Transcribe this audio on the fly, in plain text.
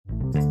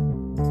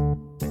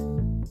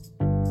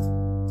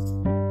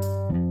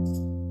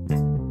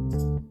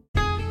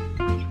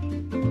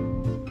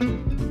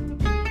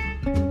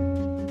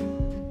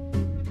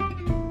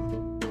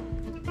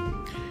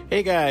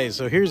Hey guys,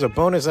 so here's a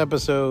bonus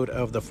episode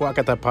of the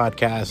Fuacata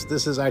podcast.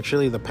 This is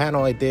actually the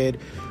panel I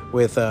did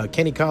with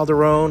Kenny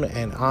Calderon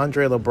and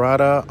Andre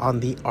Labrada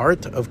on the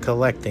art of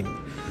collecting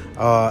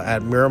at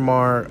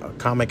Miramar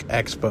Comic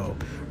Expo.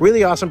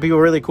 Really awesome people,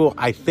 really cool.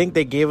 I think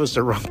they gave us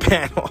the wrong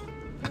panel.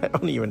 I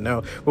don't even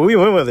know, but we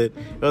went with it.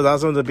 It was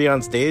awesome to be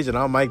on stage and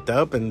all mic'd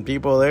up and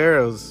people there.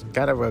 It was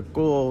kind of a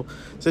cool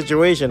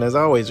situation as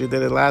always. We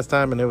did it last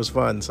time and it was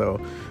fun,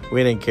 so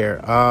we didn't care.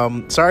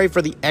 Sorry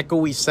for the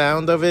echoey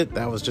sound of it.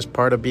 That was just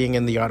part of being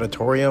in the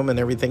auditorium and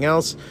everything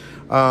else.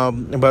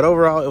 But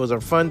overall, it was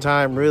a fun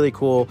time, really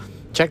cool.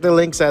 Check the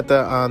links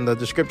on the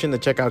description to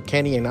check out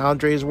Kenny and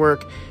Andre's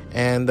work.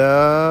 And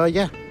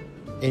yeah,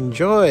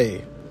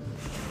 enjoy.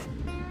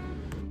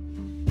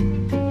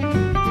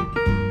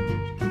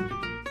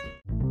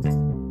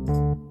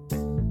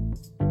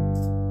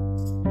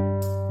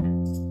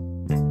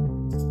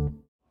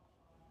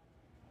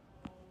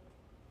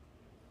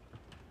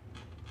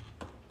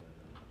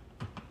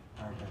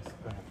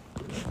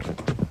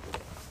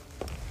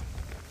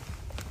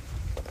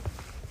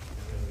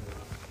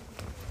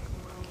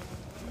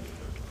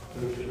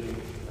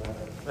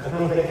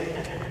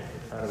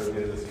 How do we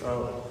do this?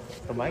 Oh,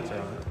 the mics are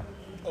on.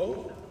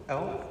 Oh.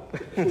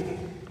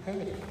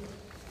 Hey.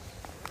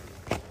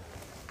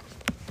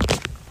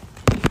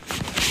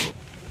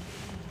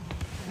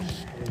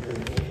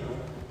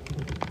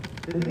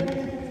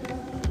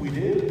 We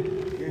did.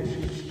 Yeah,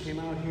 she came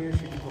out here. She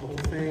did the whole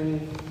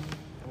thing.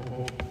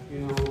 You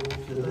know,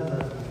 she did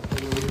that.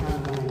 We were kind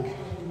of like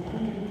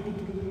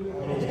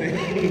on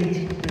stage.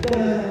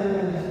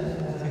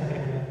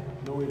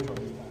 No intro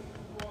this time.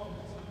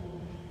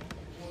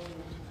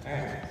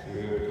 Alright, so we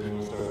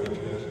want to start with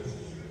introductions.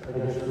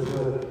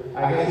 I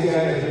guess you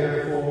guys are here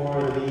for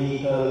the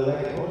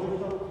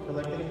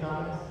collecting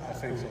comics? I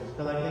think so.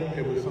 Collecting?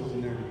 It was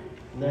something nerdy.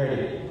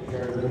 Nerdy.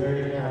 There's a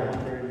nerdy now.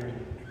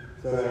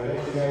 So I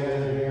guess you guys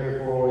are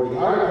here for the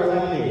art of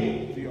collecting.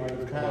 The art of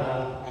Kind of.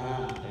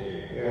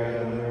 Here at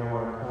the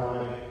Miramar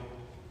Comic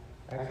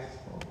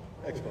Expo.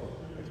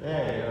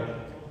 There you go.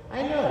 I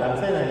know it. I'm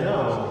saying I know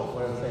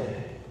what I'm saying.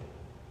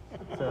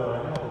 So I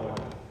know what.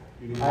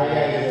 How you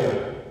guys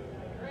doing?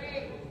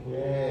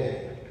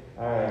 Yay.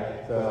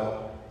 Alright, so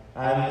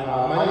my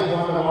name is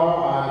Juan Navarro.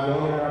 I'm the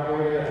owner and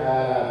operator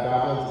at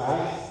Goblin's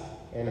Ice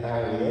in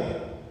Hialeah.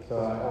 So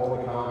I own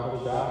a comic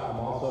book shop. I'm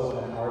also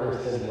an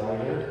artist and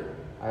writer.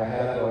 I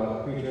have a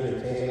Creature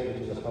Entertainment,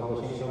 which is a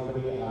publishing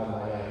company out of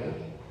Miami.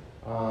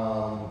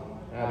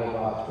 I have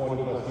about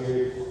 20 plus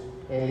years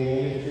in the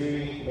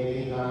industry,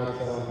 making comics,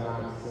 selling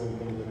comics, doing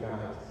things with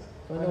comics.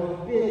 So I know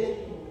a bit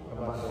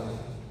about them.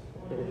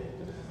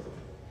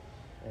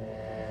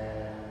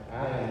 And I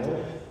am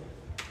with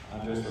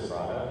I'm just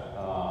Labrada,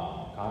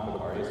 comic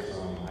book artist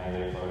from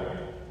Hialeah, Florida.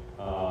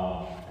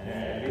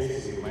 And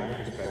basically, my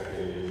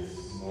perspective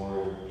is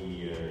more the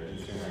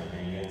Eastern like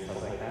manga and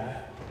stuff like that.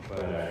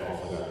 But I've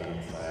also got the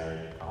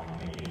inside comic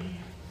making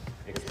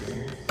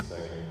experience, so I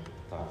can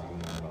talk to you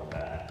more about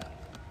that.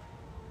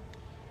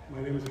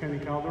 My name is Kenny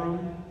Calderon.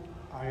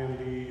 I am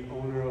the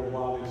owner of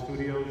Wild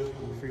Studios.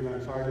 I'm a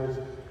freelance artist,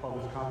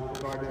 published comic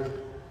book artist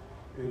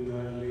in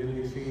the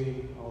indie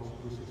scene. I also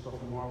do some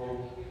stuff in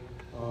Marvel.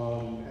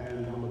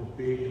 And I'm a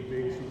big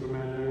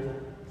Superman nerd.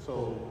 So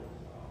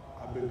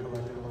I've been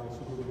collecting a lot of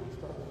Superman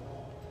stuff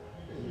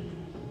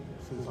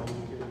since I was a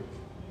kid.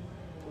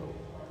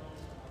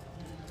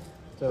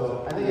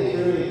 So I think it's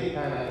really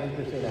kind of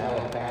interesting to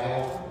have a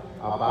panel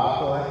about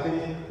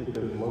collecting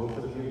because most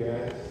of you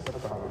guys are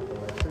probably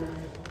collectors.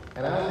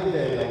 And I don't think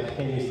that, like,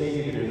 can you say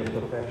you're a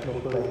professional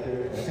collector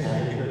and an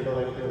amateur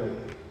collector? Like,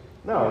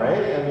 no,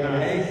 right? I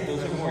mean,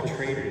 Those are more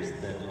traders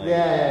than like.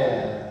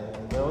 Yeah.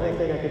 The only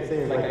thing I could say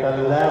is like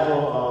the level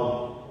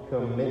of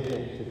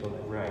commitment to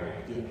collect. Right.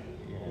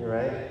 Yeah.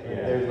 Right? Yeah.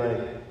 There's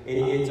like.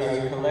 It's are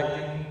you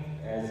collecting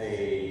as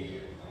a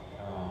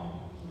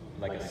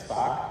like a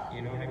stock,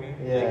 you know what I mean?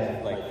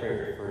 Yeah. Like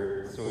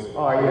for so.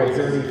 Oh, are you a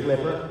dirty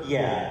flipper?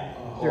 Yeah.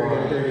 Or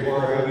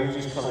are you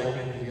just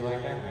collecting because you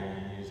like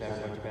Batman? You just have a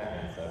bunch of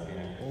Batman stuff, you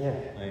know?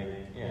 Yeah. Like,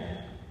 yeah.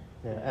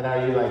 Yeah. And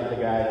are you like the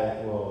guy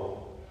that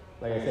will,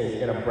 like I say,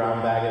 you're gonna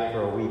brown bag it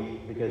for a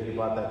week because you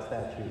bought that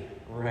statue?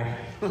 Right.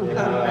 You know,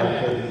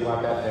 like, because you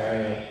bought that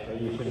variant that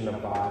you shouldn't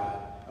have bought.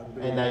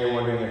 And now you're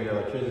wondering if your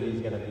electricity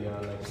is gonna be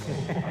on next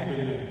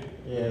month.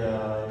 You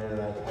know, you're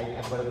like,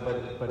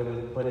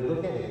 but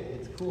look at it,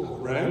 it's cool.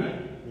 Right?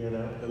 You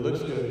know? It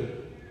looks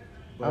good.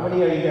 How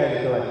many are you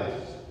guys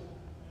collectors?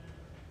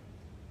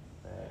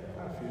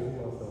 A few.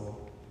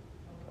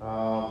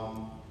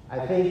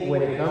 I think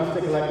when it comes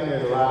to collecting,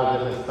 there's a lot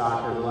of different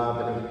stock, there's a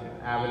lot of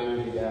different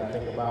avenues you gotta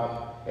think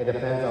about. It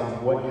depends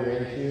on what you're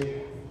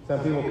into. Some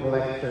people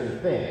collect certain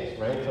things,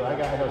 right? So I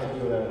know some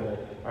people that are like,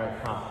 all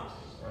right, comics,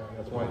 right?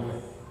 That's one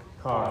thing.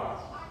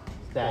 Cards,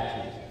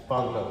 statues,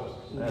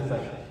 Funkos. That's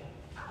like,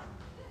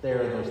 there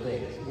are those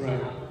things.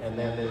 Right. And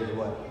then there's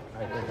what?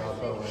 I think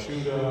also.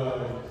 Shoot,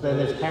 Then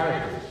there's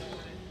characters.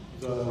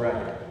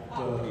 Right.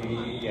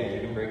 Yeah, you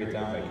can break it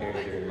down by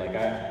character. Like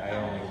I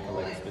only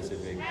collect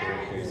specific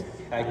characters.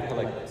 I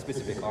collect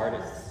specific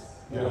artists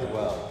as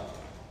well.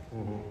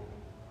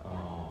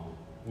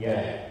 Yeah,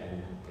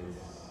 and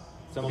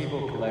some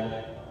people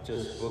collect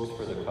just books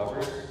for the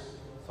covers.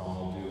 Some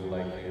will do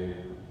like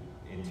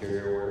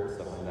interior work,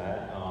 stuff like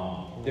that.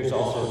 There's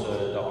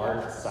also the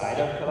art side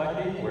of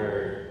collecting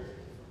where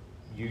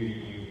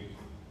you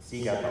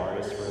seek out the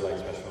artists for like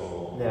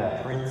special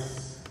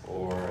prints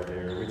or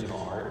their original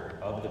art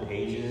of the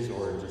pages,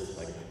 or just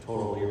like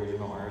totally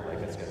original art, like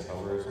a sketch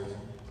cover or something.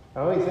 I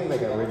always think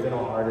like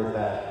original art is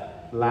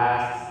that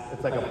last,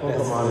 it's like a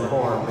Pokemon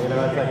form, you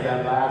know, it's like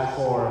that last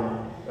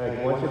form.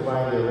 Like once you're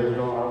buying the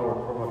original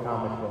artwork from a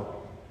comic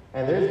book.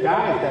 And there's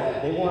guys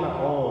that they want to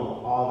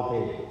own all the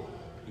pages.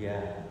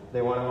 Yeah.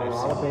 They want to own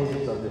all the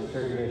pages of this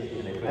certain issue.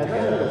 And not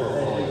that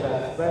it's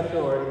that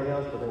special or anything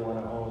else, but they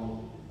want to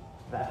own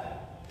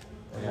that.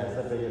 And that's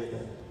the biggest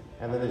thing.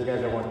 And then there's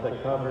guys that want to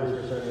put covers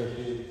for certain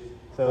issues.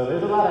 So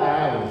there's a lot of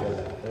avenues of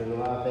that. There's a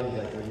lot of things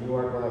like when you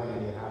are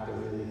collecting, you have to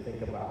really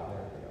think about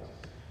everything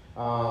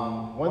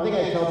else. One thing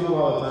I tell people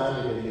all the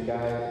time, because you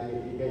got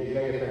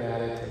your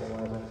fanatics and the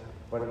ones,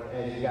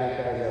 and you got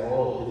guys that,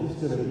 oh, is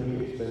this going to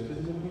be expensive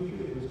in the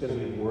future? Is this going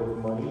to be worth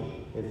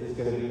money? Is this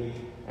going to be?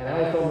 And I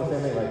always tell them the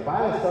same thing, like buy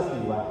the stuff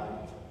you like,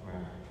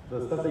 the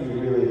stuff that you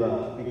really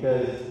love,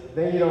 because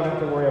then you don't have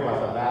to worry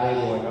about the value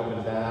going up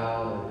and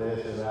down or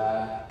this or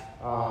that.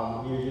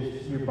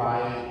 You're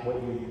buying what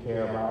you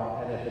care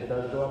about, and if it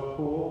does go up,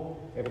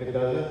 cool. If it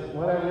doesn't,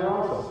 whatever.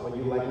 Also, but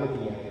you like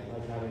looking at it,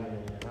 like having it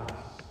in your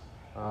house.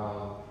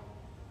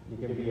 You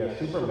can be a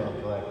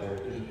Superman collector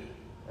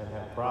and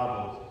have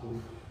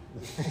problems.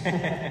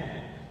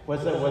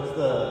 What's the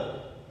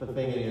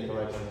thing in your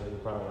collection that you're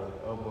probably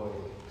like, oh boy,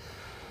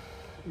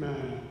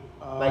 man?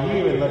 Like you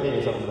even look at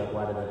yourself and like,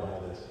 why did I buy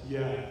this?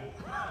 Yeah.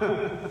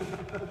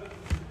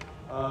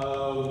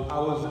 I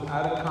was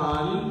at a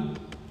con.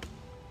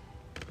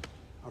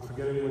 I'm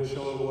forgetting what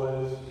show it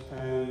was,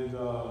 and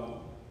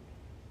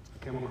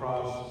I came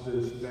across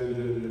this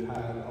vendor that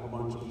had a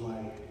bunch of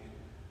like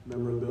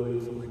memorabilia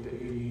from like the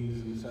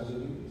 80s and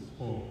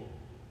 70s.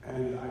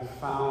 And I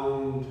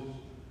found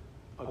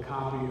a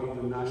copy of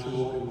the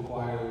National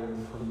Enquirer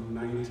from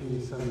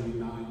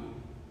 1979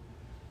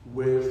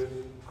 with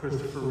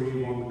Christopher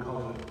Reeve on the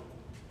cover,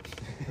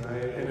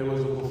 right? And it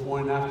was a before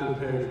and after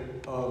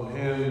pic of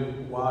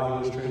him while he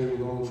was training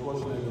with Arnold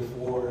Schwarzenegger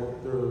for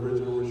the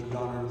original Richard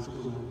Donner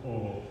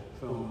Superman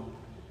film.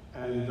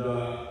 And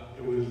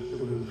it was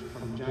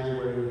from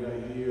January of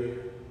that year.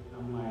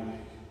 I'm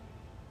like,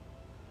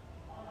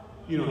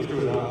 you know,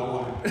 screw it, I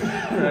want it,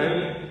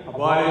 right? I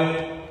bought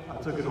it. I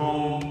took it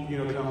home, you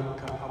know, I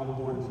was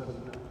born in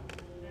 79.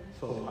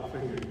 So I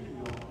figured, you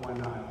know, why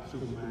not?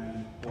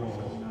 Superman,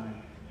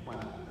 179, why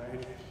not,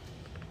 right?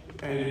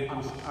 And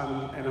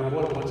I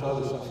bought a bunch of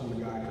other stuff from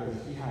the guy because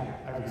he had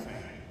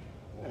everything.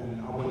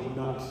 And I went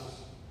nuts.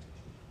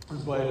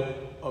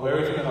 But of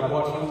everything that I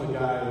bought from the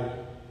guy,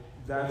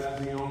 that's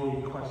the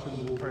only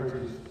questionable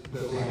purchase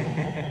that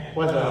like.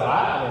 Was it a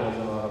lot? I mean, was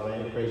it a lot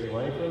of crazy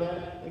money for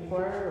that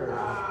Enquirer?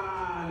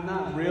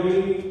 Not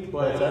really,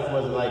 but that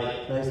was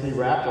like nicely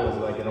wrapped, or was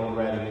it like an old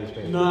ratty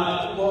newspaper?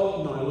 No,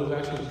 it was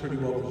actually pretty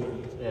well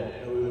preserved. Yeah,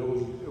 it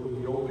was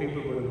the old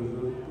paper, but it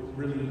was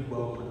really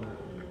well preserved.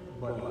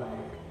 But like,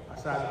 I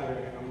sat there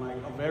and I'm like,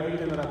 of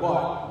everything that I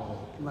bought,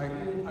 I'm like,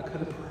 I could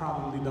have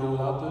probably done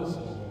without this,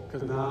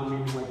 because now I'm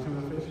eating like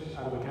tuna fish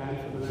out of a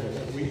can for the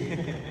next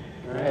week.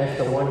 Right? And it's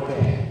the one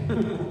can.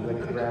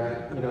 Like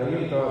grab, you know, you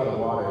can throw out the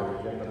water,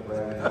 you get the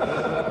bread,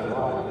 the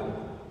water.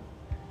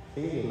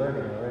 See, you're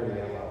learning already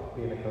about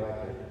being a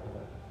collector.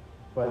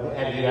 But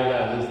and do you have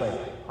that at least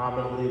like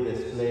prominently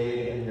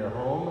displayed in your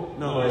home?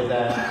 No. Or is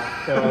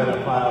that still in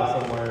a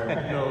file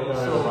somewhere? No,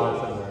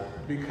 somewhere.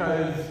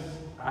 Because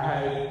I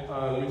had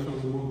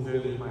recently moved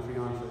in with my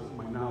fiance,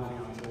 my now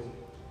fiance.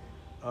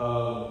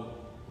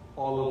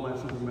 All of my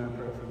Superman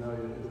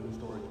paraphernalia is in the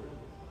storage bin.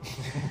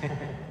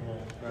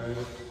 Right?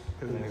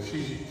 Because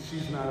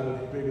she's not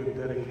as big a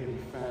dedicated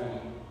fan.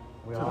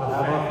 We all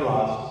have our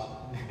flaws.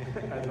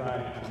 As I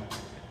am.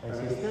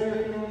 And she's still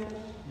your fiance?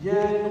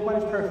 Yeah,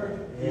 nobody's perfect.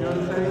 You know what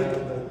I'm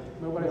saying?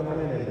 Nobody's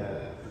perfect. In that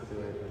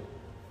situation.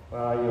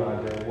 Well, are you,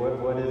 Andre?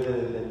 What is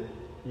it that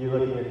you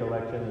look in your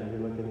collection and you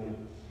look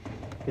in?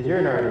 Because you're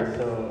an artist,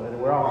 so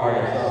and we're all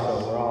artists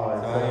also. We're all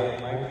artists.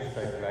 So my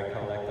perspective, I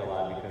collect a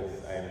lot because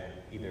I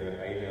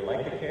either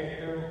like the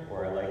character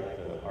or I like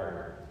the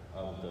art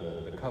of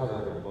the cover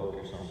of a book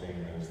or something,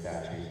 or a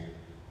statue.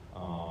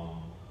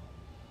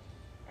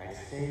 I'd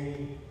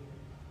say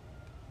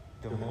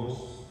the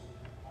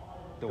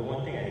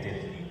one thing I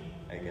didn't need,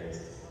 I guess,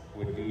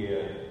 would be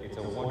it's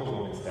a Wonder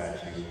Woman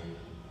statue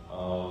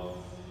of,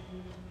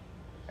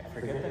 I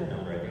forget the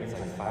number, I think it's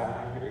like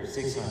 500 or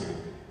 600.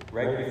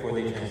 Right before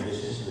they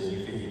transitioned to the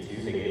New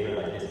 52, they gave her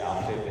like this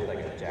outfit with like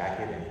a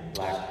jacket and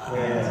black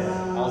pants.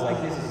 I was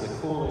like, this is the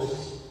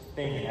coolest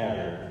thing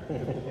ever.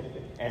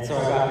 And so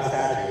I got the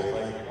statue. It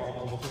was like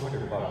almost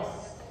 $200.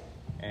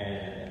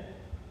 And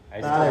I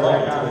still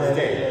love it to this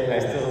day. I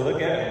still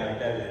look at it and I'm like,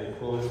 that is the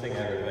coolest thing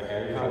ever, but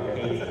everyone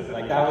hates it.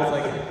 Like that was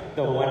like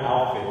the one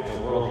outfit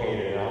the world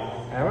hated.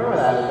 I remember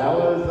that. That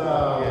was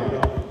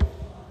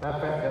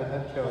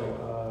that show.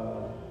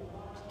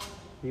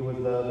 He was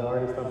the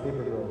artist on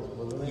Paper Girls,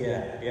 wasn't he?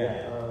 Yeah.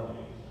 Yeah. I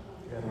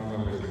don't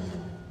remember his name.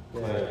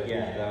 But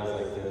yeah, that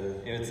was like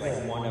it's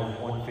like one of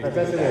 150.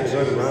 That's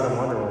actually a good run of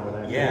Wonder Woman.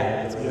 Actually.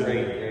 Yeah, it's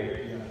great.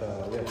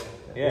 So,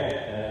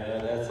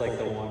 That's like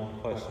the one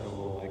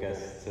questionable, I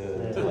guess, to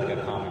like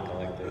a comic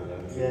collector.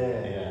 Though.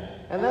 Yeah.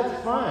 And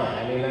that's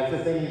fine. I mean, that's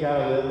the thing you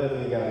gotta live with,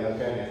 and you gotta look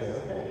at it and say,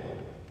 okay.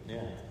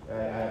 Yeah.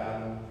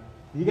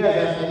 You guys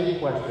have any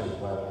questions,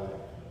 by the way?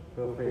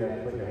 Feel free to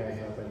put your hands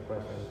up, any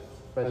questions,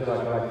 especially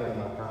about collecting,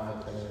 about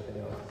comics and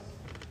everything else.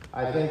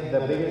 I think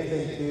the biggest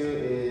thing too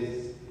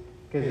is,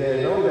 because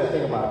there's always that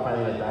thing about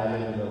finding a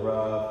diamond in the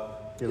rough.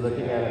 You're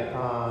looking at a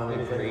con,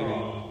 it's like,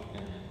 and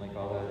like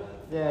all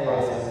that.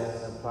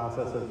 The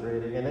process of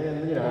grading. And then,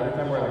 every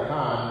time we're at a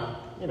con,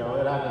 it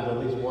happens at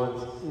least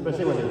once,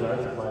 especially when there's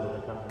art supplies at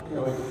the con.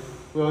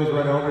 We always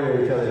run over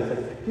to each other. It's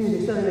like, dude,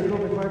 you're selling the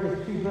Copen markers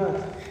 $2.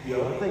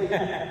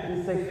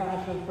 It's like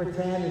 5 for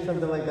 10 or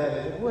something like that.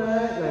 It's like,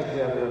 what? Like, we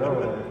have to run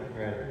over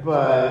there. Right.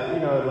 But, a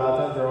lot of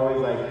times they're always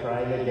like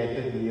trying to get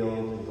the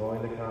deals and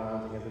going to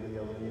cons and get the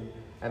deals.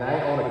 And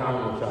I own a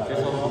comic book shop.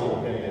 There's a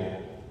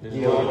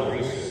lot of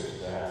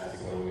research that has to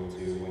go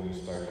into when you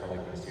start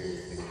collecting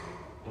seriously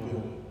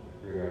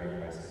regarding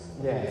prices.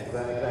 Yeah,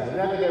 exactly. You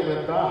have to get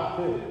ripped off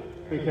too.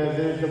 Because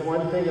there's the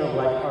one thing of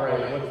like, all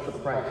right, what's the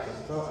price?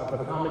 So if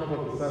a comic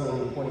book is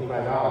suddenly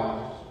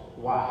 $25,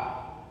 why?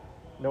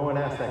 No one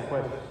asks that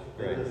question.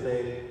 They just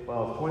say,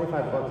 well, it's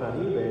 $25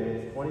 on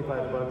eBay, it's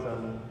 $25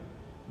 on,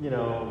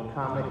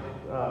 comic,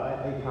 a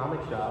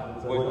comic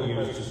shop. So what you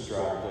just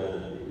dropped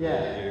the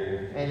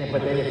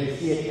but then if you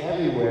see it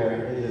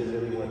everywhere, is it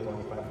really worth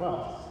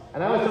 $25?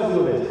 And I always tell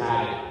people this,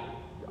 have it.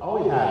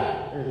 Always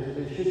have it.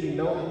 There should be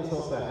no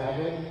insult to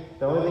having.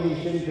 The only thing you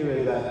shouldn't do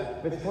is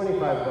that if it's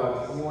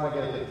 $25 and you want to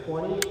get it for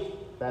 $20,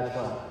 that's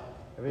fine.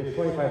 If it's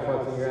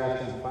 $25 and you're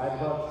asking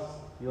 $5,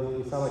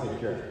 you sound like a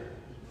jerk.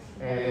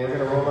 And we're going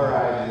to roll our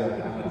eyes and be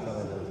like, I'm not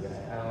selling those guys.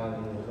 I don't want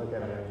to even look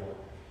at them anymore.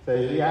 So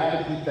you have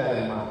to keep that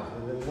in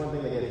mind. It's one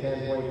thing to get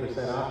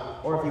 10-20%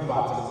 off, or if you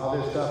bought some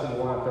other stuff and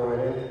you want to throw it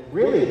in,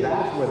 really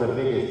that's where the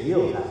biggest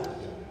deals happen.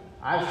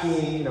 I've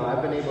seen,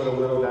 I've been able to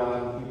whittle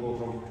down people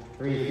from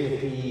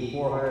 $350,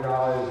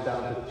 $400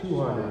 down to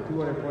 $200,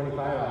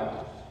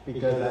 $225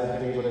 because I've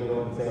been able to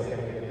go and say, okay, I'm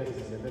going to get this,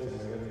 and get this,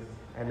 and get this,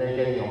 and they're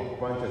getting a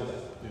bunch of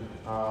stuff.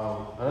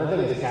 Another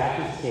thing is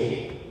cash is king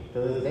to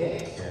this day.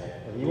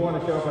 If you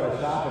want to show up at a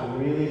shop and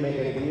really make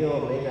a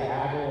deal, make a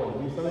haggle,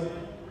 and do something,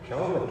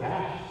 show up with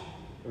cash.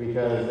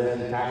 Because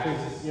then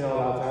taxes, a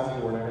lot of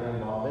times we're not going to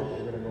involve it.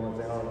 You're going to go and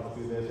say, oh, let's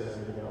do this or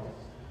everything else.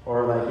 Or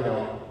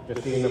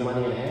just seeing the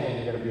money in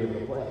hand, you're going to be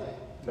able to play.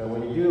 So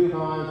when you do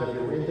cons, if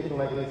you're into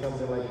collecting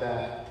something like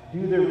that,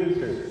 do the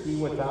research, see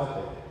what's out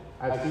there.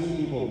 I've seen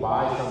people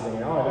buy something,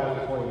 and I got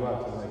it for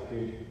 $20. I'm like,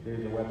 dude,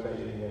 there's a website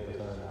you can get for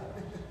 $7.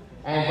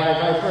 And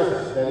vice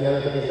versa. Then the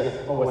other thing is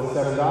that, what's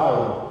the $7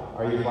 one?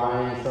 Are you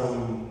buying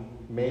some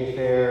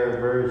Mayfair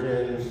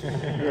version,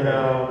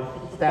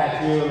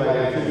 statue? Like,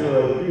 I should do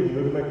dude,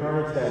 look at my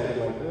current statue.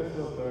 Like, this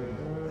looks like,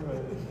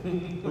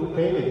 who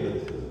painted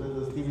this? Is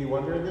this the Stevie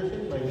Wonder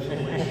edition? Like,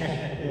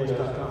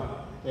 Wish.com.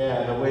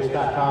 Yeah, the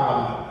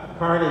Wish.com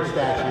Carnage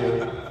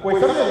statue. Which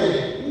some of them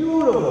is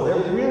beautiful.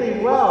 They're really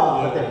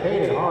well, but they're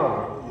painted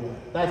horrible. Yeah.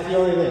 That's the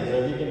only thing. So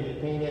if you can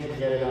paint it and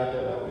get it out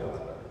there, that would be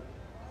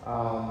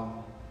awesome.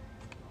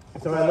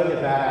 So I look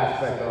at that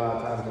aspect a lot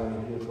of times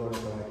when you do sort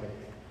of collecting.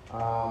 I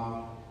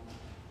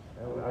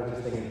was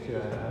just thinking too,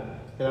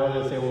 and I was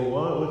going to say,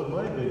 well, what's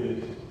my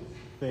biggest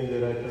thing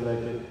that I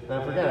collected? And I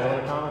forgot, I own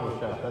a comic book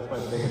shop. That's my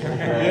biggest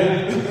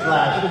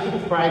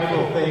 /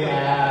 prideful thing I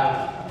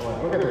have. Oh,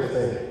 look at this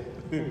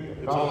thing.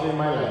 It's all in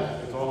my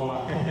life. It's all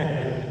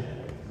mine.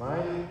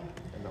 Mine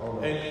and all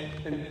of it.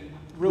 And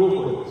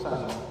real quick,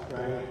 side note,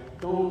 right?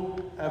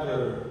 Don't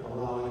ever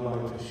allow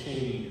anybody to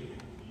shame you.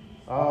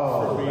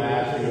 Oh,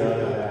 that's the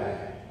other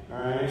guy.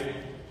 All right?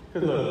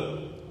 Because look,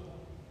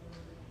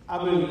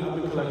 I've been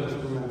collecting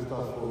Superman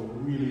stuff for a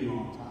really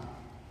long time.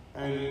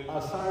 And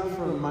aside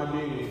from my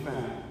being a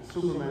fan,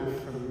 Superman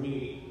for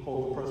me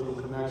holds a personal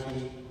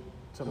connection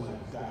to my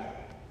dad.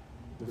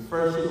 The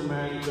first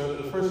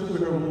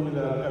superhero movie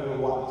that I've ever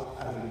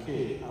watched as a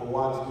kid, I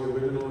watched the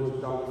original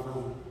Dr.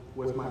 film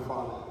with my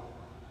father.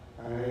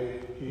 All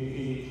right?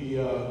 He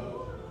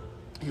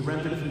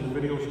rented it from the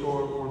video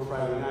store one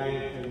Friday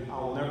night, and it's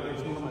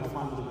one of my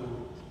fondest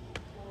memories.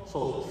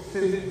 So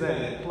since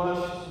then,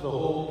 plus the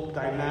whole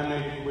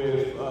dynamic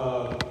with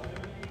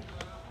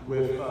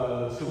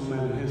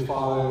Superman and his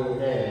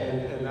father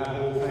and that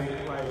whole thing,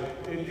 like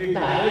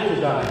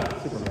it's done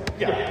Superman.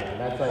 Yeah,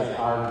 that's like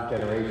our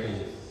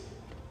generation's.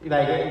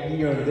 Like,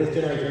 this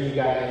generation, you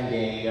got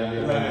Endgame, you have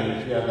the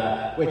Avengers, you have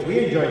that, which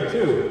we enjoyed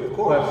too. Of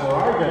course. But for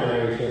our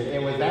generation,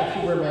 it was that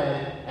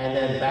Superman and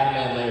then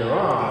Batman later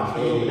on,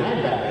 the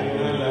 89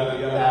 Batman.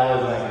 That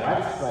was like,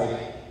 that's like,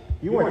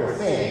 you weren't the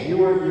same. You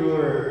were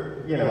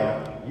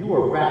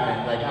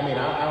Batman. Like, I mean,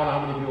 I don't know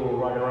how many people were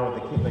running around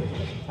with the kid, like,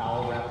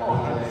 towel wrapped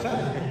around their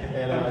neck.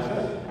 And I was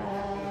like,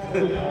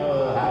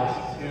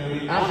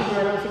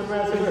 I'm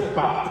Superman,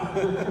 pop.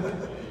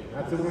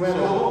 Not Superman.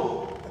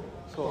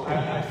 So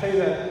I say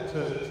that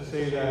to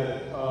say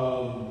that,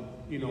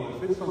 you know,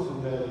 if it's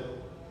something that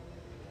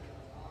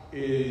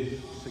is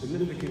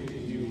significant to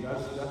you,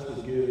 that's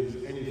what gives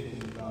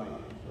anything value,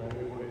 right?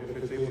 If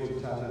it's able to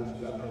tap into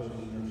that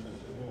person's nerve center,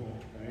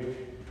 right?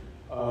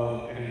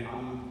 And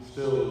I'm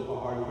still a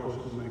hardcore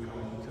Superman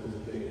collector to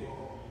this day,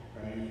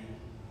 right?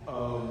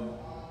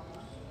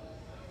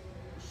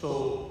 So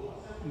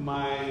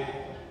my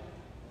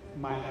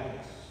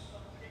ex,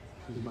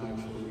 she's my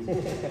actual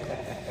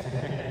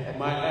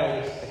my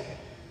ex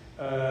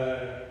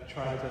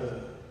tried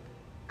to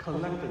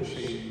collector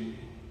shade me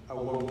at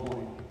one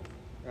point,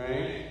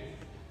 right?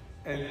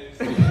 And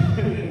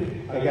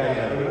I got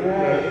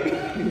it.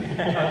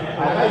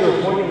 I thought you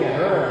were pointing at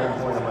her at one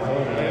point in my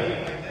head,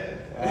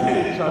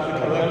 right? Tried to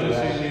collector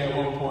shade me at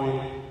one point,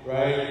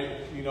 right?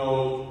 You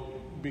know,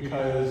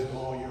 because,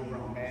 oh, you're a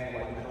grown man,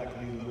 why you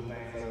collecting these little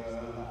things, blah, blah,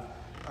 blah,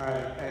 blah. All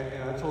right,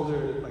 and I told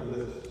her like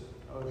this.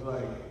 I was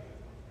like,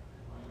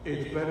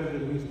 it's better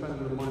than me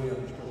spending the money at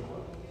the strip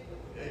club.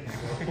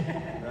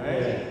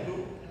 Right?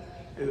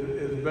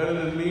 It's better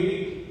than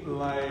me,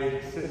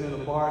 like, sitting in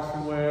a bar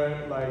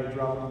somewhere, like,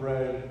 dropping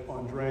bread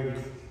on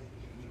drinks,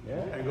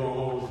 and going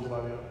home with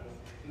somebody else.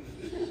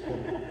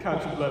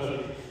 Count your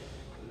blessings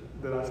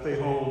that I stay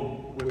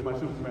home with my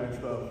Superman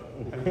stuff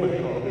and play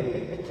Call of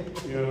Duty.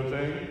 You know what I'm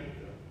saying?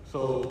 So,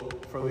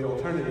 for the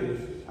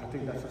alternative, I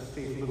think that's a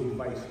safe little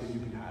vice that you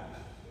can have.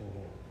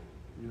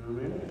 You know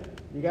what I mean?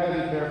 You gotta be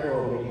careful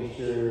of making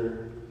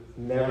sure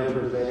never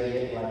presenting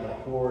it like a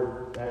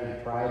hoard, having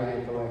pride in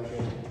your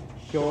collection,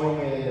 showing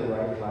it in the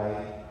right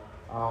light,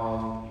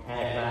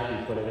 and not you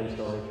put it in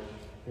storage,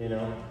 you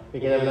know?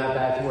 Because if not,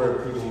 that's where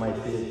people might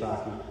see it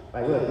talking.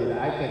 Like, look, dude,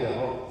 I think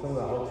some of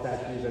the Hulk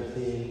statues I've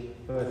seen,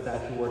 some of the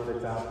statue work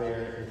that's out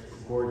there,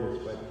 it's gorgeous,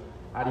 but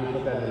how do you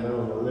put that in the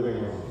middle of the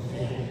living room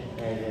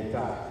and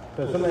talk?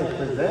 So if somebody's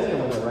presenting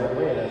them in the right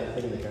way, that's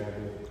the thing they gotta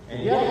do.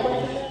 And you have a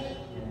question?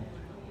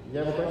 You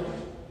have a question?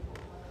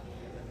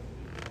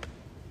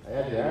 I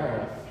had your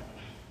arm.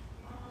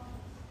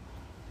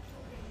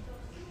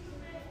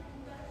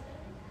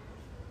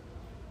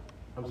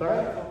 I'm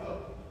sorry?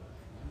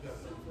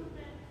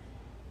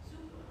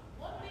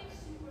 What makes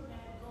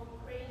Superman go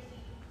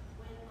crazy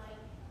when, like,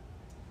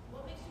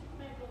 what makes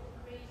Superman go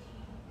crazy,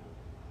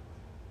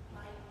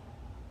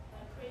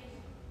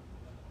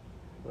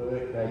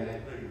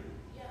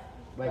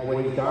 Like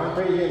when he's gone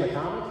crazy in the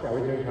comics? Are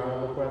we doing comic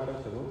book questions?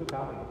 Because we'll do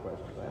comic book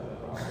questions. I have no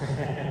problem.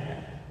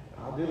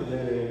 I'll do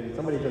the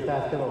somebody just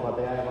asked him about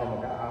the eye of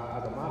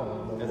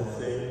Agamotto. That's the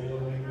same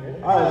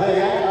one. Oh, the same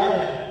guy?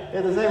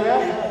 It's the same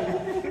guy?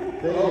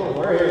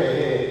 We're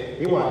here.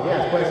 He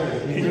has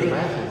questions. He's doing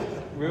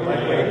answers. Real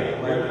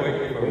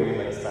quick before we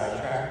like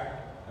sidetrack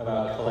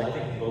about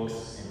collecting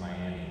books in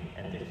Miami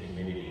and the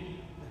humidity,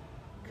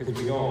 because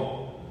we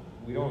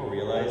don't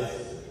realize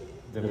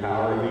the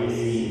power of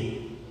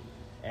AC,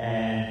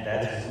 and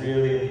that's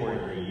really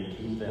important that you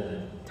keep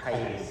them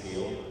tightly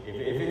sealed.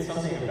 If it's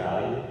something of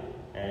value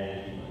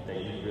and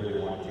that you really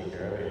want to take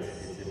care of,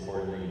 it's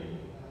important that you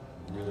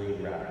really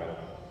wrap it up.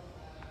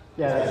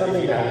 Yeah, that's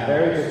something that's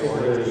very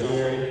particular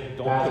here.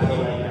 Don't put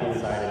them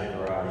outside in the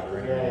garage or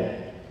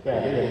anything.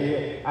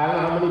 Yeah. I don't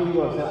know how many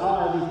people have said, oh, I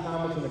have these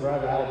comics in the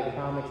garage. I have the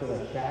comics in a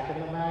shack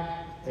in the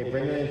back. They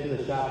bring it into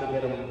the shop to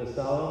get them to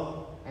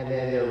sell them, and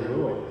then they're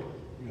ruined.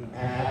 And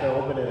I have to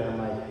open it, and I'm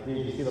like,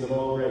 dude, you see the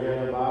mold right here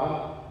on the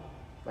bottom?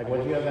 Like,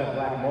 once you have that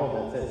black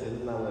mold, that's it.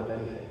 It's not worth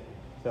anything.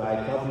 So I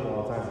tell people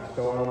all the time to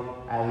store them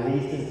at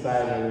least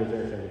inside the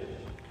reserve condition.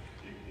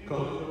 So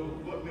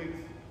what makes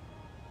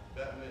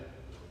Batman?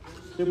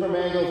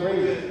 Superman goes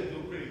crazy.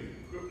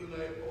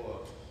 Kryptonite or?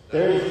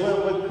 There's a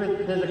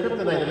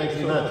kryptonite that makes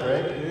you nuts,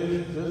 right?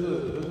 There's a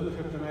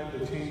kryptonite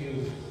that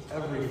changes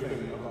everything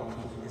about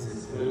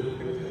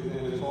Superman.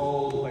 And it's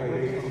all like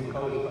based on the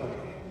color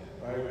spectrum,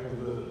 right? Because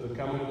the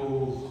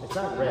chemicals. It's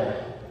not red.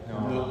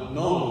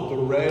 No, the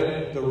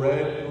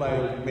red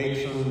like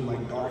makes them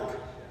like dark.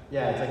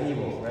 Yeah, it's like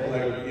evil, right?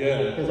 Like,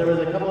 yeah. Because there was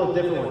a couple of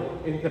different ones.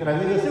 It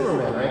depends on the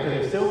Superman, right?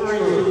 Because there's Silver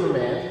Age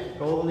Superman,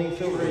 Golden Age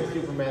Silver Age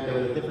Superman, there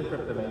was a different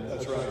kryptonite.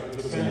 That's right.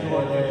 It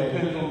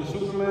depends on the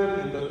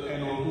Superman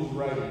and on who's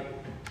writing.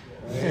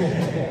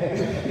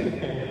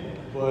 Right?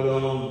 But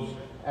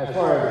as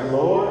far as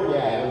lore,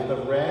 yeah, it was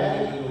the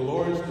red. And the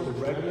lore is the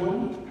red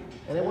one.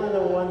 And then one of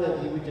the ones that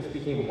he just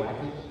became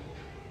wacky.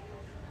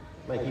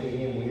 Like he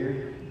became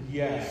weird.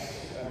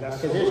 Yes.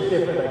 Because there's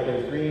different, like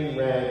there's green,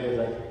 red, there's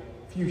like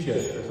fuchsia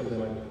or something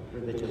like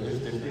ridiculous.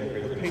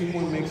 The pink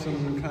one makes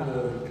them kind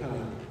of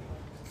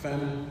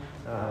femme,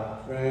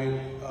 right?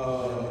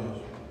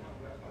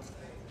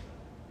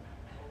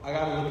 I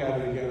gotta look at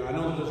it again. I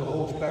know there's a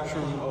whole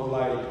spectrum of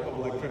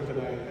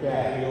kryptonite,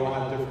 and they all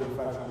have different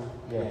effects on it.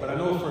 Yeah. But I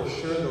know for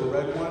sure the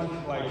red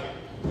one, like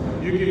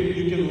you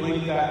can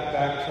link that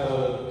back to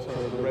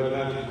the Red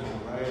Lantern,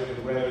 right?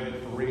 The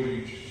red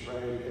rage,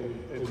 right?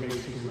 It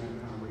makes Superman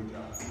kind of rage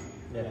out.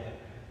 Yeah.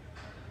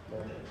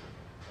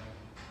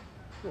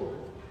 Cool.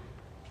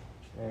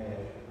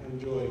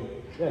 Enjoy.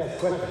 Yes,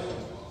 question.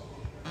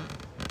 How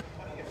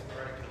do you get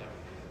started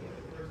collecting? What's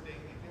the first thing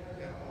you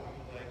got on,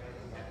 like,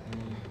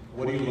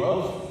 do you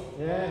love?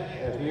 Yeah,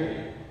 if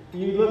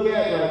you look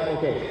at like,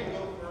 okay.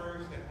 Go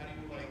first, and how do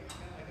you like,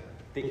 kind of like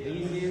a The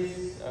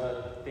easiest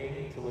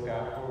thing to look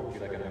out for would be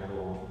like a number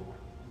one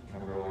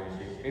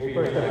issue. If you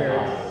First do, like,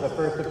 appearance, comics. the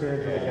first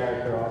appearance of the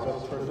character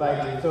also.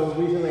 Like, so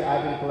recently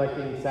I've been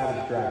collecting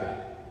Savage Dragon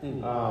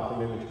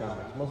from Image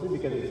Comics, mostly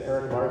because it's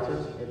Eric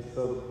Larson. It's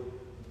the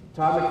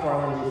Todd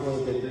McFarlane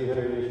recently did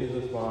 300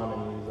 issues of Spawn,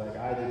 and he was like,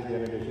 I did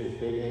 300 issues,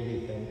 big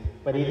indie thing.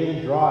 But he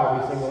didn't draw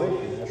every single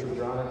issue. He hasn't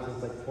drawn it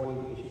since like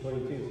issue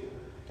 22.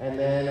 And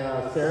then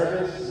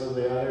Cerebus was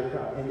the other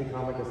indie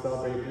comic to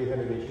celebrate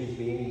 300 issues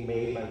being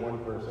made by one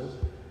person.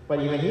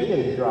 But even he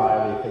didn't draw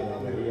everything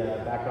on it. He had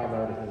a background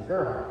artist in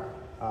Gerhardt,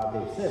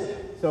 Dave Sim.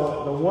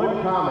 So the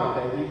one comic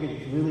that you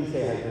could really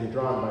say has been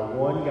drawn by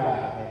one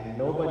guy and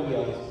nobody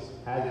else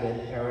has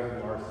been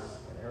Eric Larson.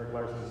 And Eric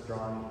Larson's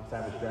drawn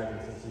Savage Dragon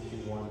since issue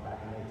 1 back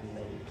in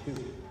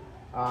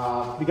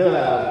 1992. Because of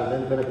that,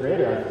 I've been a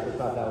creator. I just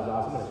thought that was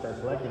awesome, and I started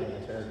collecting it.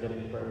 I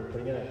started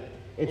putting it in.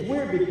 It's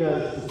weird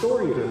because the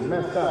stories are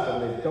messed up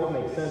and they don't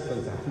make sense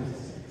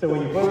sometimes. So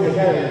when you put them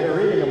together and you're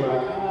reading them,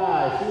 like,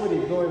 I see what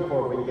he's going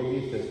for, but you get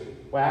used to it.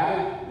 What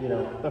happened? You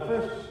know, the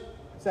first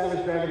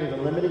Savage Dragon is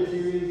a limited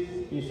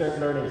series. You start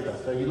learning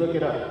stuff. So you look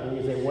it up and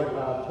you say, what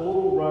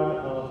total run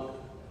of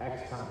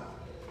X comic?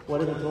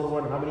 What is the total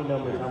run? How many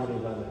numbers? How many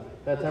is on there?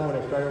 That time when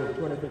I started was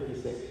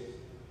 256.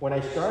 When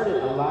I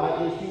started, a lot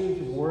of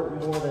issues weren't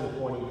more than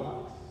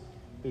 $20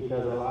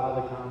 because a lot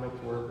of the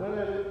comics were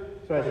whatever.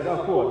 So I said,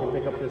 oh cool, I can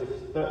pick up this.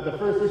 The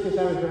first issue of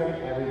Savage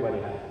Dragon, everybody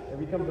has it. If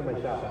you come to my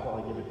shop, I'll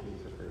probably give it to you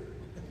for free.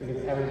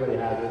 Because everybody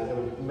has it. It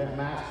was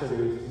mass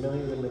produced,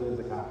 millions and millions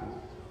of copies.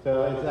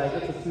 So it's like,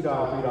 it's a $2,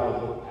 $3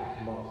 book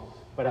at most.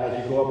 But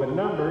as you go up in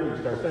number, you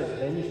start studying,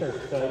 then you start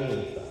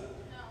studying stuff.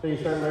 So you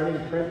start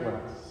learning print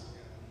runs.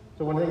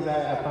 So one of the things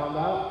I found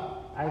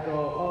out, I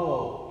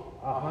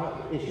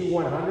go, issue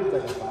 100 is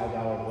like a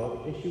 $5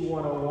 book. Issue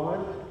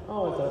 101,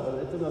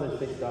 it's another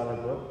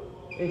 $6 book.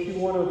 Issue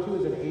 102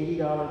 is an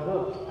 $80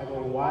 book. I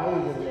go, why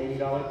is it an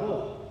 $80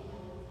 book?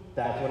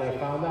 That's when I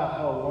found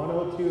out,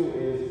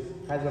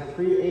 102 has a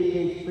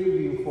 8-page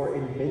preview for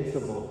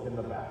Invincible in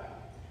the back.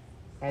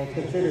 And it's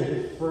considered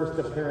his first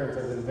appearance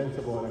as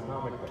Invincible in a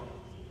comic book.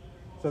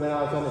 So then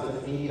all of a sudden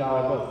it's an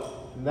 $80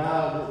 book.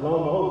 Now, lo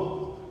and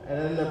behold, it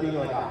ended up being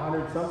like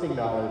 $100-something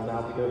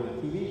now because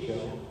of the TV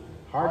show.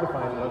 Hard to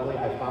find. Luckily,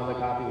 I found the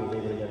copy, was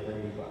able to get for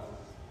 $80.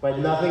 But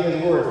nothing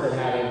is worse than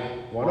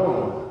having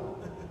 101.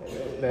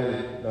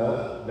 Then,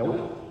 nope,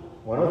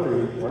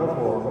 103,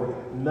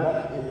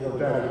 104, it'll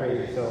drive me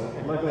crazy. So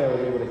luckily I was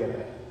able to get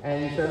that.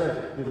 And you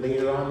start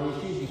later on the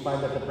issues, you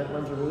find that the print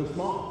runs are really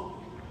small.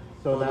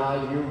 So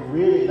now you're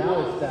really, now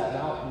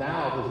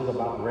this is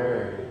about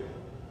rarity.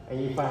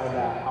 And you find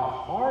out how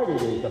hard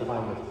it is to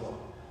find this book.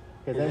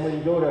 Because then when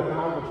you go to a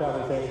comic book shop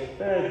and say,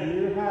 hey, do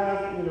you have,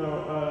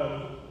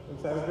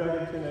 Savage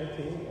Dragon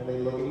 219? And they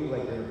look at you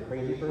like you're a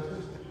crazy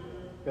person.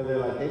 Because they're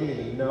like, they didn't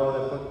even know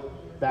that book.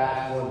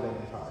 That's one thing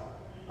that's hard.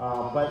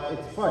 But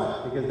it's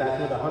fun because that's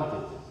where the hunt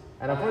is.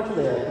 And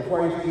unfortunately,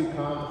 before I used to do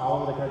cons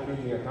all over the country,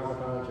 New York Comic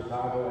Con,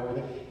 Chicago,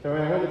 everything. So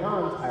when I went to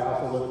cons, I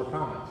also looked for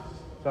comics.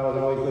 So I was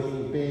always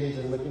looking in bins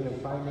and looking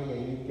and finding, and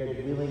you get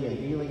wheeling and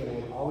dealing, and it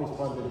was always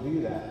fun to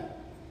do that.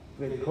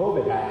 But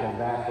COVID happened,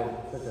 that was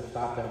such a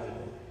stop to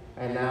everything.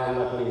 And now,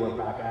 luckily, we're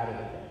back at it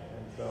again.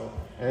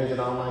 And there's an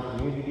online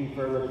community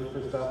for looking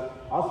for stuff.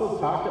 Also,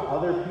 talk to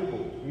other people.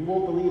 You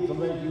won't believe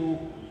sometimes you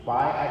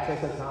buy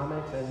access to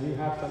comics and you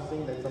have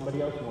something that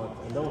somebody else wants,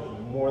 and they're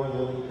more than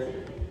willing to trade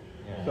it.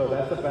 Yeah. So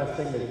that's the best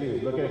thing to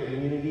do. Look at a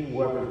community,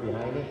 whoever's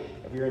behind it.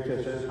 If you're into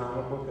a certain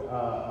comic book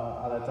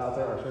that's out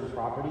there, or a certain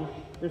property,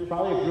 there's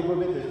probably a group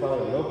of it. There's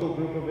probably a local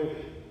group of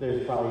it.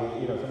 There's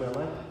probably somebody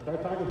online.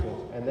 Start talking to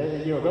them, and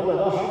then they'll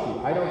help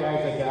you. I know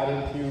guys that got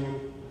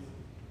into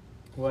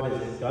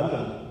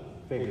Gundam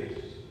figures,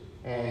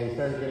 and they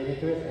started getting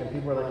into it, and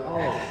people were like,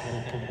 oh,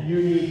 you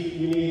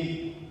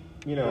need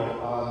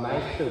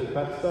knives to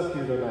cut stuff.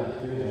 Here's a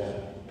knife. Here's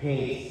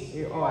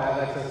paints. I have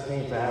excess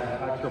paints. I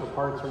have extra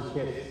parts from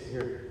kits.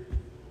 Here.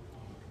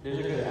 There's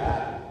a good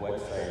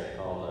website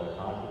called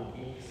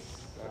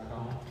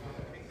comicbookgeeks.com.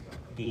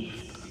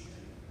 Geeks.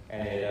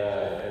 And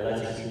it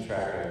lets you keep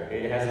track of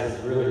it. It has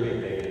this really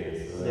big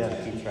database, so it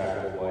lets you keep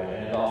track of what,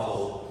 and it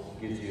also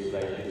gives you the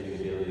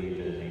ability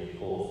to make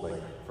polls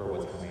for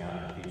what's coming out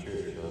in the future.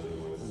 It shows you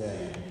what's, so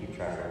you can keep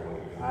track of what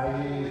you're doing. I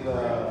use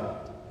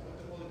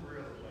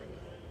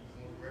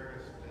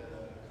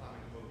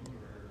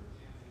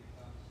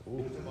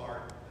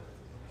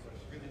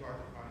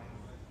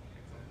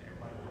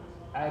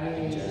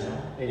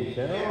in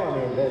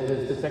general,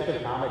 there's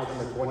Detective Comics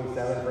number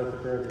 27, first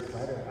appearance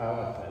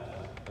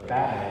of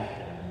Batman.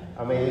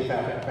 Amazing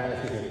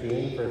Fantasy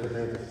 15, first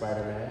appearance of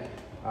Spider-Man.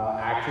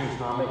 Action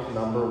Comics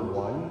number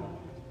 1,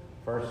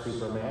 first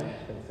Superman,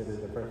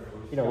 considered the first.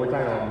 We're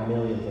talking about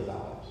millions of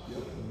dollars.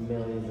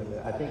 Millions of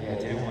dollars. I think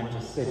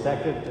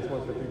Detective, this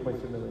one's for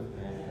 3.2 million,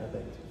 I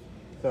think.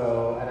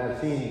 So, and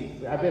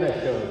I've been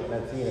at shows, and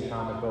I've seen a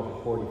comic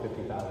go for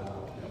 $40,000,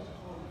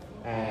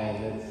 $50,000.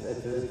 And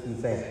it's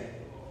insane.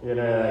 You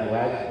know, like,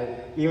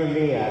 what? Even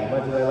me, as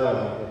much as I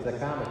love it, it's a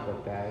comic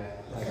book, guys.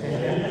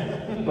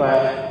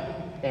 But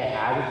it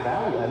has its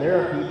value. And there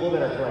are people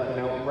that are collecting.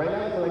 Now, right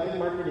now, the collecting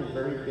market is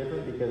very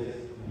different because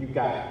you've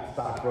got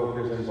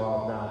stockbrokers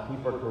involved now.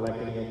 People are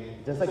collecting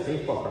it, just like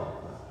baseball cards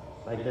now.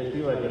 Like, there's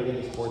people that are getting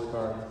into sports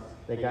cards.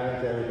 They got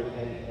into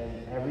everything,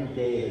 and every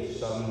day there's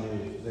some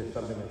news. There's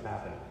something that's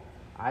happening.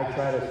 I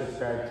try to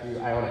subscribe to,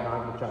 I own a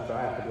comic book shop, so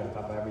I have to be on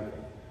top of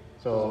everything.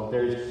 So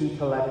there's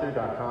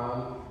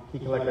keycollector.com. Key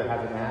Collector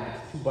has an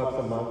app, it's $2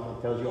 a month.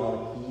 It tells you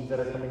all the keys that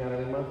are coming out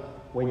every month.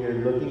 When you're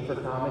looking for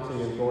comics and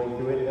you're going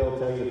through it, it'll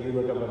tell you, if you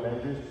look up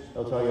Avengers,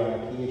 it'll tell you all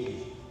the key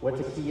issues. What's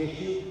a key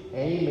issue?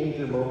 Any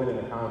major moment in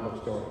a comic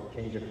book story.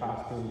 Change of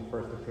costume,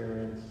 first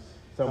appearance,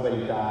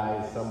 somebody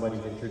dies,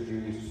 somebody's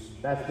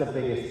introduced. That's the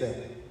biggest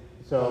thing.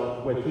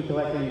 So with Key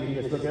Collector, you can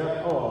just look it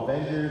up. Oh,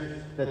 Avengers.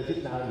 Now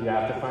you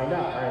have to find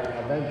out. All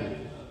right,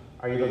 Avengers.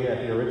 Are you looking at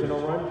the original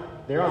run?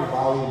 They're on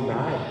volume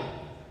 9.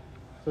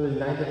 So there's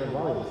 9 different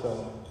volumes.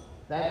 So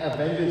that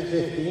Avengers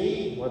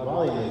 15, what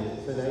volume is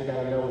it? So now you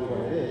gotta know which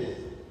one it is.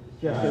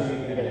 Just so you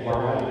can get it.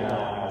 Marvel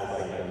now has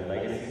like a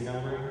legacy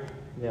number.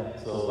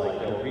 Yeah. So like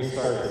they'll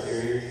restart the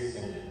series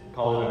and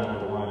call it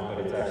number 1,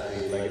 but it's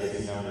actually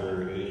legacy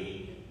number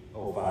 805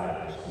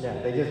 or something.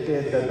 Yeah, they just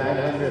did the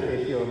 900th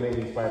issue of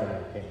Amazing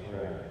Spider-Man came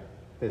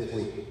this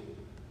week.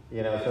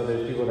 You know, so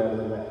there's people that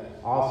do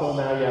that. Also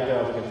now you have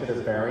to also consider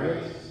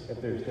variants. If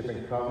there's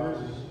different covers,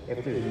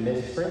 if there's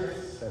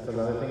misprints, that's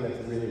another thing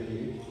that's really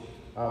huge.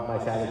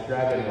 My Savage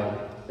Dragon run,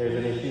 there's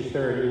an issue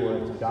 30 where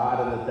it's God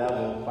and the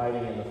devil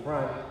fighting in the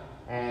front,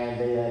 and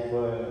they had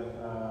put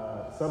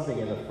something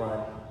in the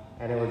front,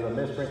 and it was a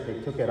misprint.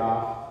 They took it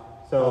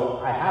off. So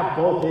I have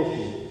both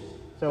issues.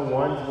 So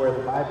one's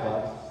worth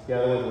 $5, the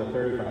other one's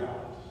worth $35,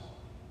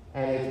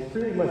 and it's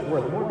pretty much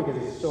worth more because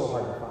it's so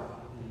hard to find.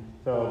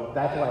 So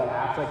that's why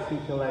apps like Key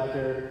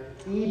Collector,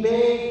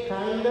 eBay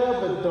kinda,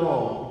 but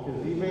don't,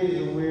 because eBay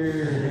is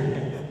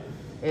weird.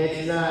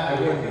 It's not.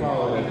 I wouldn't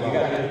follow it. You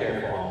gotta be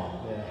careful.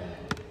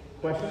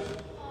 Question? So,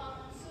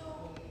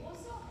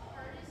 what's the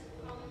hardest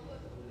comic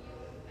book you've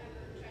ever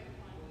tried to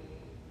find?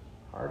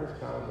 Hardest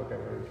comic book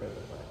I've ever tried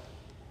to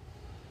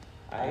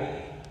find.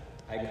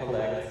 I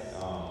collect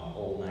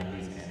old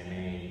 90s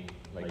anime,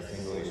 like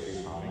single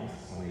issue comics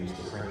when they used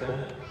to print them,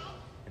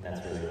 and that's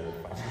really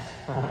fun.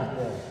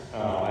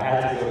 I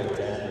had to go to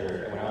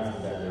Denver. When I was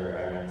in Denver,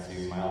 I went to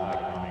Mile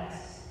High Comics,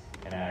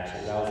 and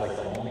that was like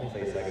the only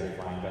place I could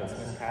find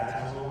Gunsmith Cats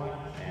 #1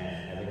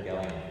 and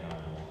Evangelion #1.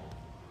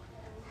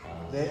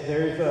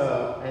 There's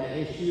an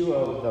issue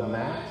of the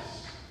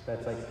Max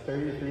that's like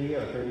 33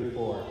 or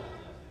 34.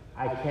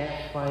 I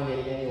can't find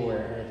it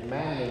anywhere, and it's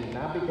maddening,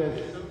 not because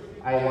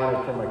I want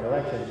it for my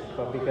collection,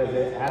 but because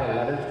it had a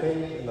letters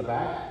page in the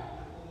back.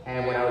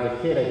 And when I was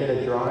a kid, I did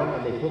a drawing,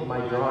 and they put my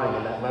drawing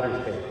in that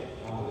letters page.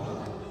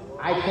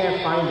 I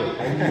can't find it.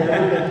 I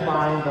never can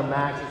find the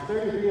Max. It's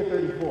 33 or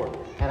 34,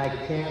 and I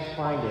can't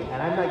find it.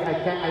 And I'm like,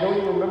 I don't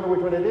even remember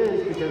which one it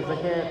is because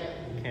I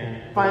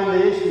can't find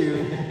the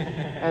issue.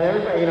 And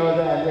everybody, you know,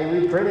 they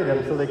reprinted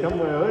them, so they come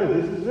like, oh,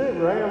 this is it,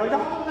 right? I'm like,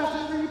 oh, that's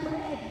a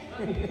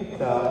reprint.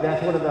 So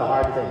that's one of the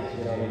hard things,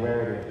 you know, the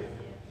rarity.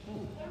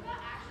 What about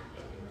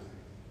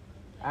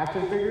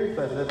Action figures?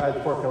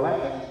 That's for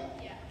collecting?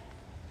 Yeah.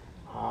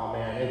 Oh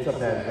man, it's a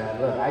bad.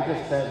 Look, I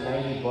just spent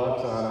 $90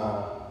 on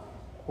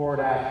a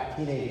Hordak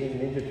Teenage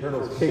Mutant Ninja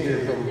Turtles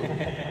figure from,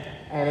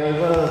 and it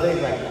was one of those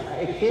things like,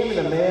 it came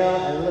in the mail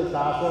and it looks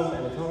awesome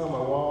and it's hung on my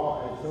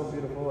wall and it's so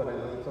beautiful and I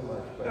love it so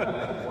much, but I'm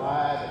like,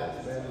 why did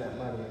I spend that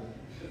money?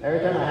 Every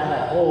time I have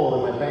that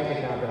hole in my bank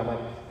account, and I'm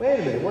like, wait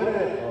a minute, what did I,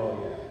 oh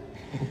yeah.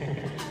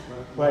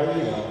 But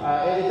you know,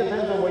 it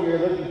depends on what you're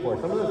looking for.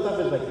 Some of the stuff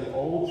is like the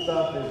old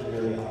stuff is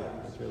really hard.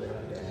 It's really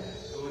hard.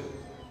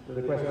 There's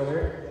a question over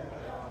here?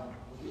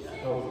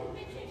 Oh.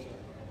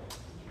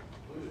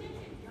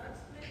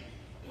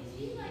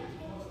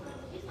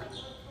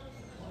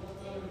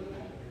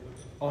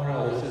 Oh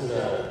no, this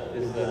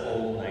is the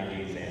old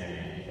 90s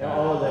anime. Yeah,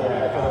 all of that,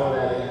 yeah, it's all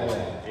that anime.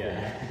 Yeah.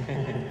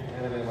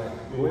 Anime, like,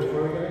 where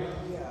are we going?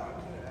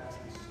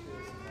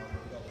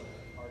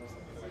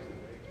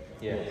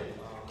 Yeah.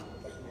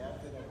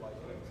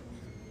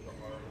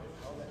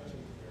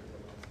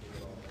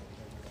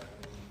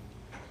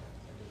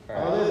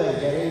 Other than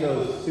getting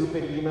those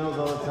stupid emails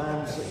all the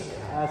time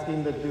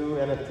asking to do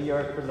NFT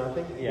art for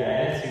nothing?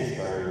 Yeah, NFT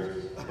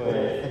starters. But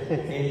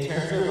in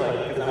terms of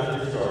like, because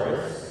I'm a digital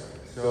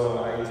artist,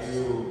 so I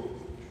do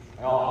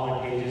all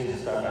my pages and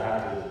stuff.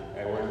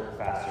 I work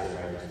faster if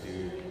I just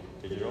do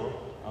digital.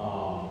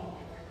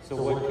 So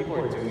what people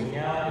are doing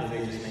now is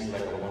they just make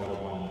like a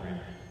one-of-one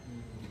print,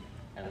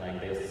 and like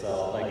they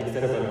sell like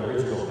instead of an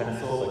original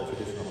pencil, like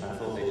traditional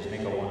pencil, they just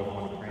make a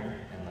one-of-one print,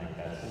 and like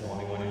that's the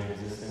only one in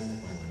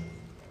existence. And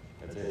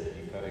that's it.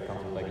 It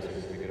comes with like a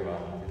certificate of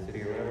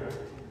authenticity or whatever.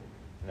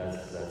 And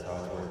that's how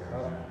it's working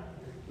right now.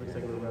 Looks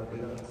like we're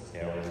wrapping up.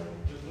 Yeah, we're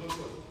Just one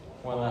question.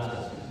 one last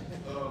question.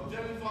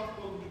 Jamie Foxx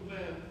supposed to be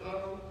playing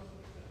Thanos?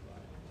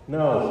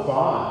 No,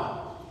 Spawn.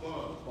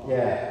 Spawn.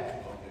 Yeah.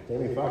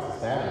 Jamie Foxx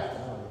is Thanos.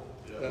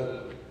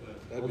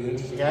 Yeah. That'd be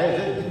interesting.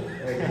 Guys,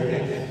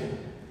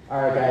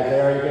 all right, guys, they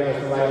already gave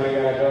us the light. We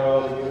gotta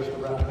go. Just to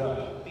wrap it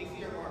up.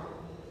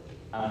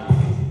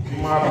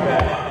 Marvel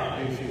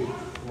guy. DC.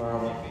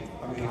 Marvel.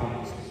 I mean,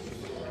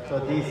 So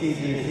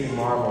DC,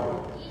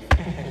 Marvel.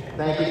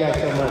 Thank you guys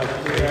so much.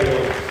 Appreciate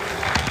it.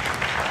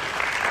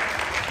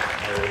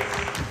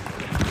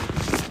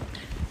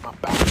 My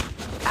back.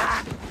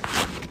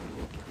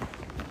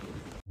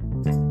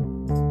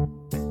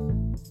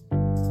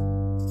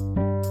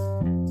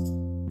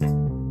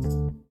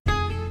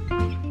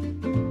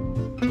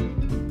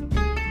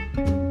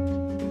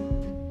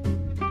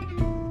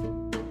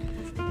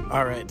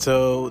 All right,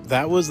 so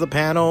that was the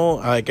panel.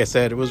 Like I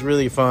said, it was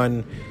really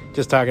fun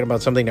just talking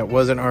about something that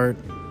wasn't art.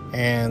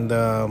 And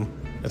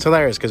it's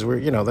hilarious because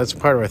that's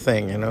part of our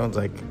thing, It's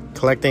like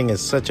collecting is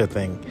such a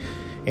thing.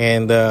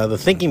 And the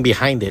thinking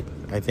behind it,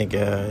 I think,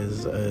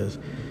 is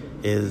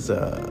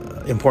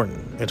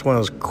important. It's one of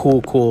those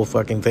cool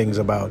fucking things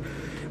about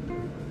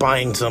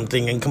buying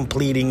something and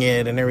completing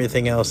it and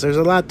everything else. There's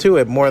a lot to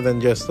it, more than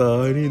just,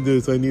 I need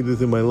this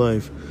in my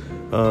life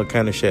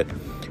kind of shit.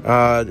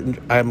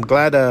 I'm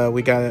glad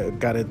we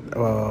got it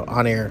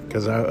on air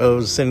because I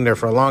was sitting there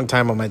for a long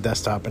time on my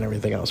desktop and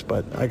everything else.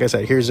 But like I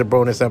said, here's a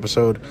bonus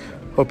episode.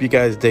 Hope you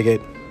guys dig it.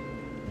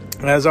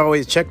 As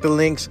always, check the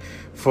links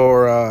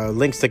for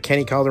links to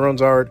Kenny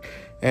Calderon's art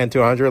and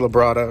to Andre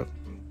Labrada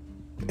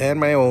and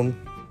my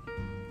own.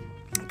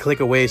 Click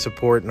away,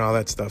 support, and all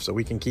that stuff so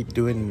we can keep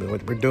doing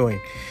what we're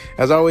doing.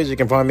 As always, you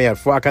can find me at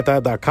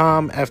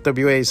fuacata.com,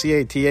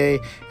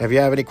 FWACATA. If you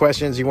have any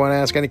questions, you want to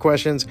ask any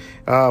questions,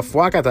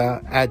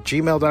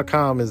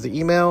 fuacata@gmail.com is the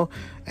email.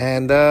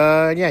 And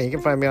you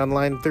can find me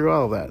online through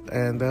all of that.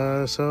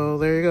 And so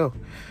there you go.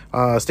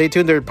 Stay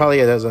tuned.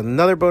 There's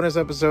another bonus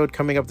episode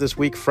coming up this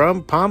week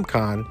from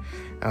PalmCon,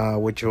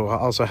 which will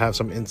also have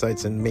some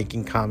insights in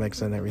making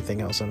comics and everything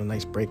else and a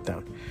nice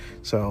breakdown.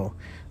 So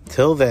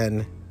till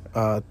then,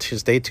 to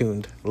stay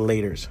tuned.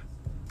 Laters.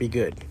 Be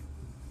good.